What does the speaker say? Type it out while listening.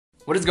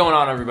What is going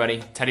on,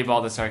 everybody? Teddy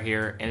Baldassarre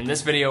here, and in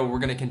this video we're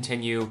going to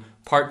continue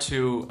part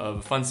 2 of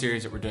a fun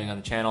series that we're doing on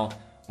the channel,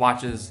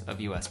 Watches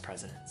of US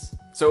Presidents.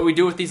 So what we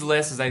do with these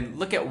lists is I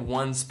look at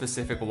one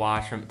specific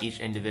watch from each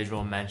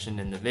individual mentioned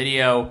in the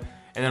video,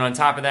 and then on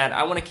top of that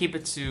I want to keep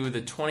it to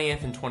the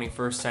 20th and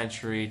 21st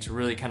century to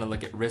really kind of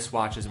look at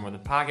wristwatches more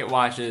than pocket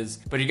watches.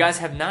 But if you guys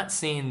have not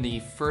seen the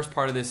first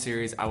part of this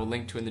series, I will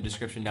link to it in the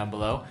description down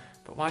below,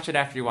 but watch it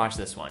after you watch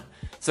this one.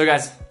 So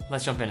guys,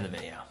 let's jump into the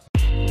video.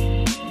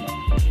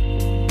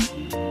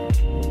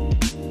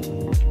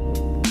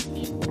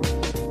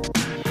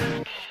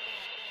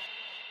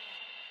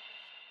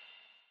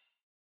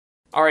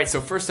 Alright,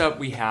 so first up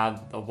we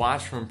have the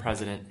watch from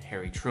President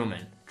Harry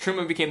Truman.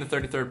 Truman became the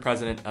 33rd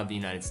president of the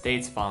United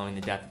States following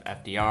the death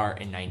of FDR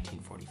in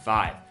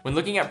 1945. When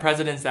looking at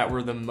presidents that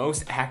were the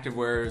most active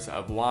wearers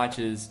of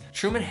watches,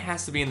 Truman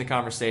has to be in the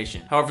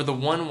conversation. However, the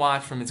one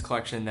watch from his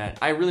collection that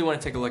I really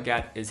want to take a look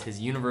at is his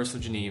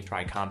Universal Geneve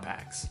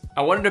Tri-Compacts.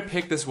 I wanted to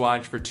pick this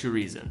watch for two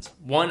reasons.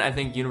 One, I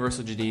think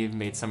Universal Geneve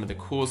made some of the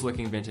coolest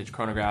looking vintage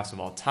chronographs of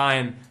all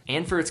time,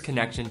 and for its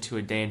connection to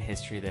a day in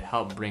history that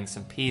helped bring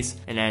some peace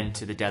and end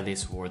to the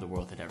deadliest war the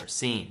world had ever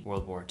seen,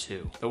 World War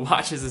II. The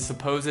watch is a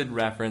supposed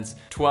reference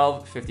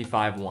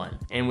 1255-1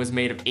 and was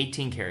made of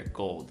 18 karat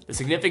gold. The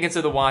significance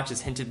of the watch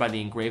is hinted by the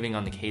engraving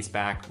on the case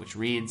back, which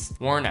reads,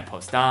 "Worn at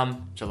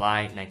Potsdam,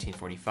 July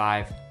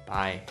 1945.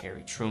 by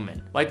Harry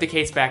Truman." Like the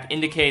case back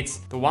indicates,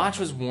 the watch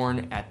was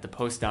worn at the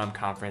Potsdam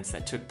Conference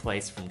that took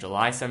place from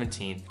July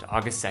 17th to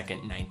August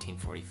 2nd,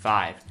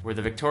 1945, where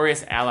the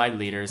victorious Allied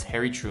leaders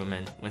Harry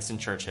Truman, Winston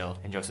Churchill,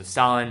 and Joseph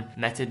Stalin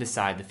met to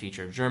decide the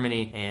future of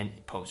Germany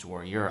and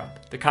post-war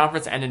Europe. The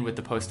conference ended with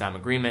the Potsdam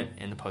Agreement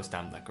and the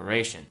Potsdam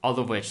Declaration, all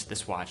of which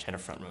this watch had a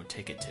front row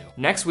ticket to.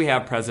 Next we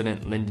have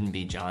President Lyndon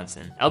B.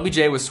 Johnson.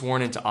 LBJ was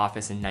sworn into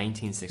office in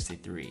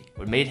 1963,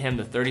 what made him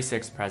the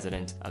 36th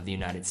president of the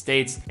United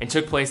States, and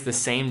took place the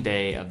same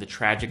day of the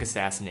tragic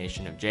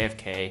assassination of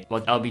JFK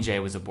while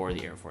LBJ was aboard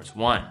the Air Force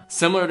One.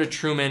 Similar to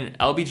Truman,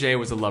 LBJ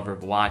was a lover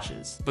of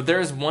watches, but there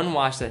is one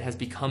watch that has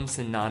become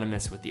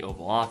synonymous with the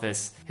Oval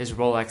Office, his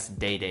Rolex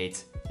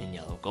Day-Date in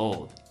yellow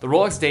gold. The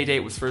Rolex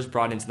Day-Date was first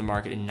brought into the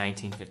market in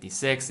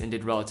 1956 and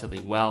did relatively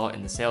well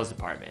in the sales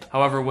department.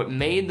 However, what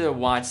made the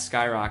watch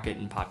skyrocket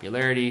in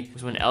popularity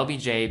was when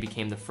LBJ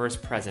became the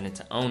first president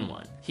to own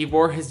one. He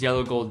wore his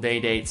yellow gold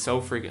Day-Date so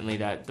frequently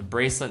that the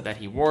bracelet that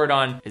he wore it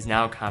on is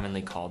now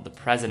commonly called the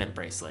President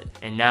bracelet,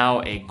 and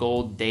now a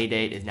gold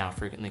Day-Date is now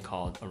frequently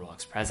called a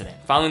Rolex President.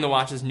 Following the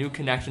watch's new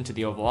connection to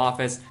the Oval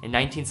Office, in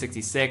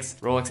 1966,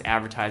 Rolex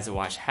advertised the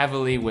watch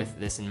heavily with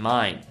this in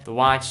mind. The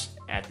watch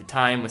at the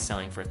time was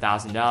selling for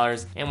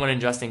 $1,000, and when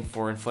adjusting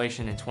for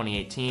inflation in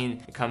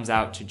 2018, it comes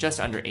out to just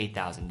under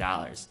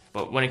 $8,000.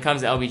 But when it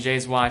comes to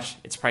LBJ's watch,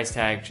 its price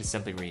tag should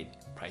simply read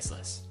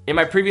priceless. In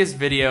my previous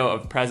video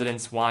of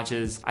presidents'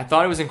 watches, I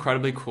thought it was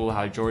incredibly cool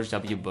how George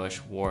W. Bush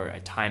wore a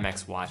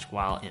Timex watch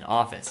while in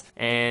office.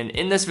 And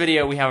in this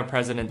video, we have a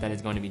president that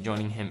is going to be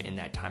joining him in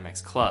that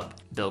Timex club,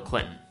 Bill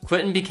Clinton.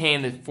 Clinton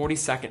became the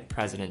 42nd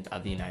president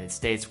of the United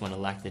States when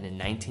elected in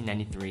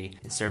 1993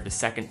 and served a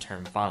second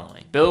term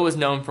following. Bill was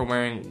known for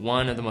wearing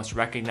one of the most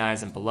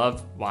recognized and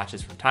beloved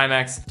watches from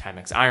Timex,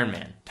 Timex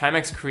Ironman.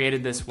 Timex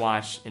created this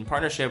watch in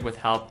partnership with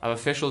help of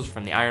officials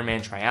from the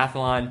Ironman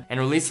Triathlon and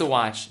released the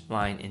watch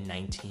line in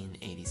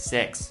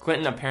 1986.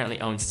 Clinton apparently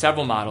owned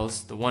several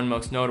models. The one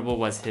most notable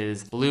was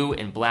his blue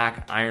and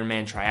black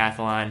Ironman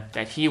Triathlon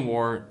that he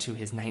wore to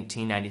his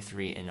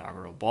 1993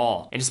 inaugural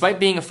ball. And despite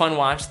being a fun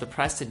watch, the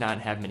press did not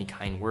have many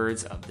kind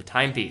words of the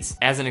timepiece.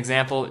 As an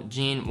example,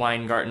 Gene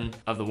Weingarten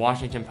of the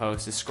Washington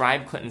Post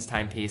described Clinton's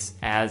timepiece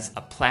as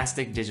a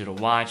plastic digital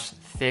watch,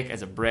 thick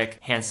as a brick,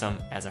 handsome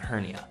as a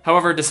hernia.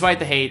 However, despite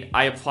the hate,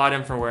 I applaud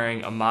him for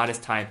wearing a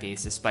modest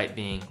timepiece despite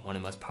being one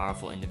of the most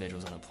powerful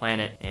individuals on the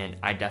planet, and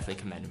I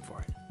definitely commend him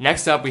for it.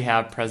 Next up, we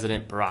have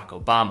President Barack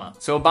Obama.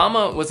 So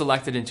Obama was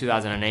elected in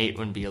 2008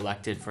 when be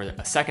elected for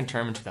a second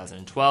term in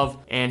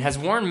 2012 and has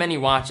worn many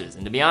watches.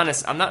 And to be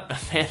honest, I'm not a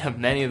fan of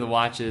many of the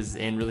watches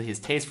and really his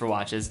taste for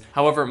watches.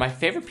 However, my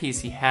favorite piece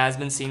he has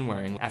been seen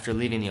wearing after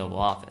leaving the Oval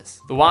Office.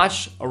 The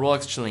watch, a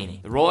Rolex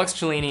Cellini. The Rolex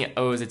Cellini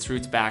owes its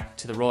roots back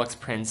to the Rolex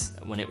Prince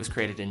when it was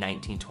created in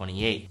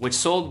 1928, which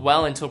sold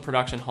well until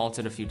production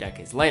halted a few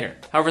decades later.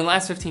 However, in the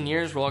last 15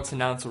 years, Rolex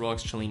announced the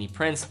Rolex Cellini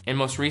Prince and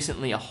most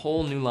recently a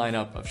whole new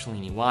lineup of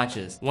Cellini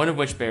watches, one of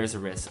which bears the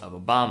wrist of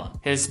Obama.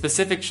 His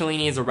specific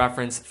Cellini is a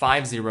reference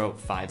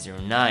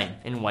 50509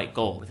 in white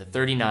gold with a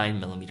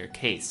 39mm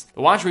case.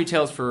 The watch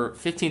retails for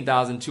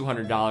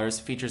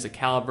 $15,200, features a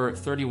caliber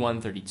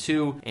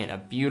 3132 and a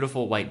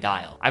beautiful white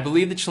dial. I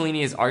believe the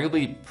Cellini is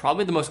arguably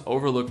probably the most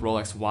overlooked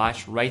Rolex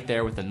watch, right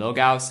there with the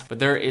Milgauss, but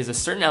there is a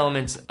certain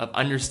element of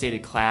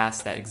understated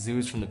class that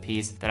exudes from the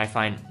piece that I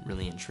find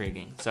really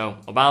intriguing. So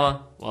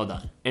Obama, well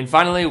done. And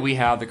finally, we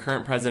have the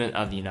current president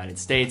of the United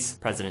States,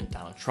 President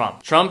Donald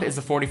Trump. Trump is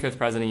the 45th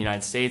president of the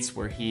United States,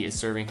 where he is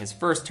serving his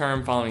first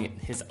term following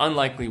his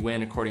unlikely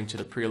win according to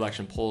the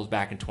pre-election polls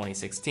back in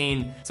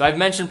 2016. So I've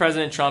mentioned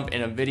President Trump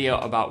in a video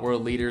about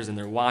world leaders and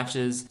their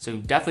watches, so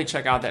definitely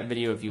check out that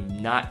video if you've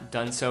not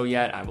done so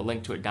yet. I will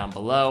link to it down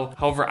below.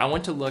 However, I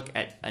want to look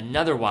at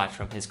another watch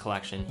from his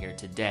collection here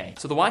today.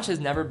 So the watch has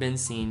never been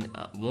seen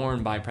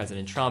worn by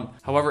President Trump.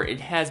 However,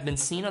 it has been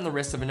seen on the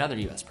wrist of another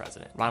US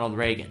president, Ronald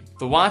Reagan.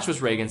 The watch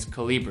was Reagan's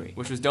Colibri,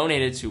 which was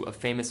donated to a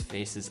Famous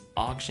Faces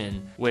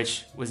auction, which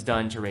was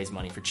done to raise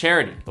money for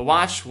charity. The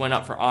watch went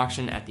up for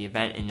auction at the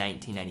event in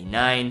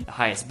 1999. The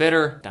highest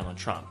bidder, Donald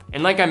Trump.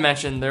 And like I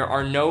mentioned, there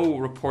are no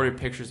reported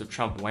pictures of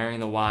Trump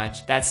wearing the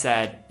watch. That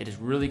said, it is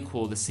really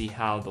cool to see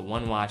how the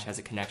one watch has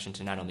a connection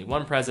to not only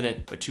one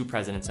president, but two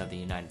presidents of the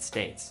United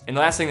States. And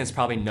the last thing that's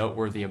probably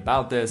noteworthy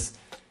about this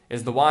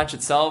is the watch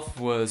itself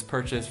was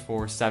purchased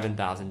for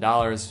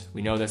 $7,000.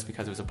 We know this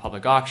because it was a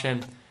public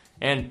auction.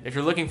 And if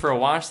you're looking for a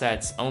watch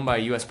that's owned by a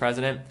US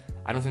president,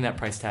 I don't think that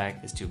price tag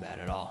is too bad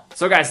at all.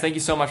 So guys, thank you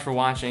so much for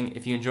watching.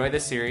 If you enjoyed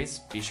this series,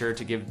 be sure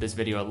to give this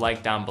video a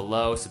like down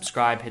below,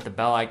 subscribe, hit the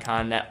bell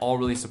icon. That all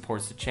really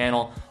supports the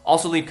channel.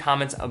 Also leave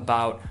comments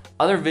about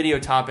other video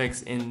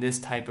topics in this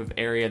type of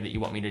area that you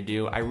want me to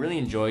do. I really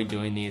enjoy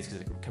doing these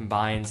because it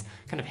combines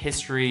kind of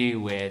history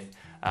with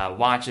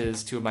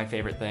watches, two of my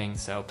favorite things.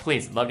 So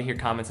please, love to hear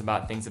comments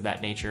about things of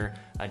that nature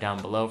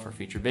down below for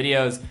future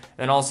videos.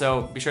 And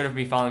also be sure to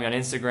be following me on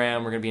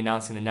Instagram. We're gonna be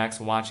announcing the next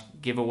watch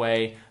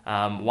giveaway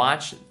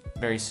watch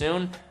very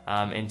soon.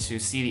 And to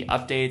see the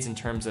updates in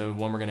terms of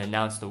when we're gonna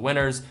announce the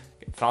winners,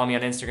 follow me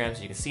on Instagram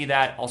so you can see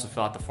that. Also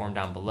fill out the form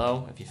down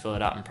below. If you fill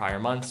it out in prior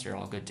months, you're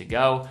all good to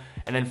go.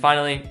 And then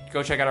finally,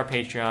 go check out our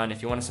Patreon.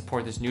 If you wanna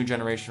support this new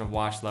generation of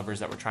watch lovers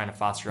that we're trying to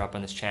foster up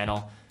on this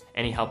channel,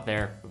 any help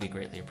there would be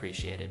greatly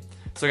appreciated.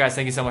 So guys,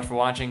 thank you so much for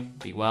watching.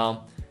 Be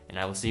well, and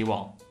I will see you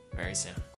all very soon.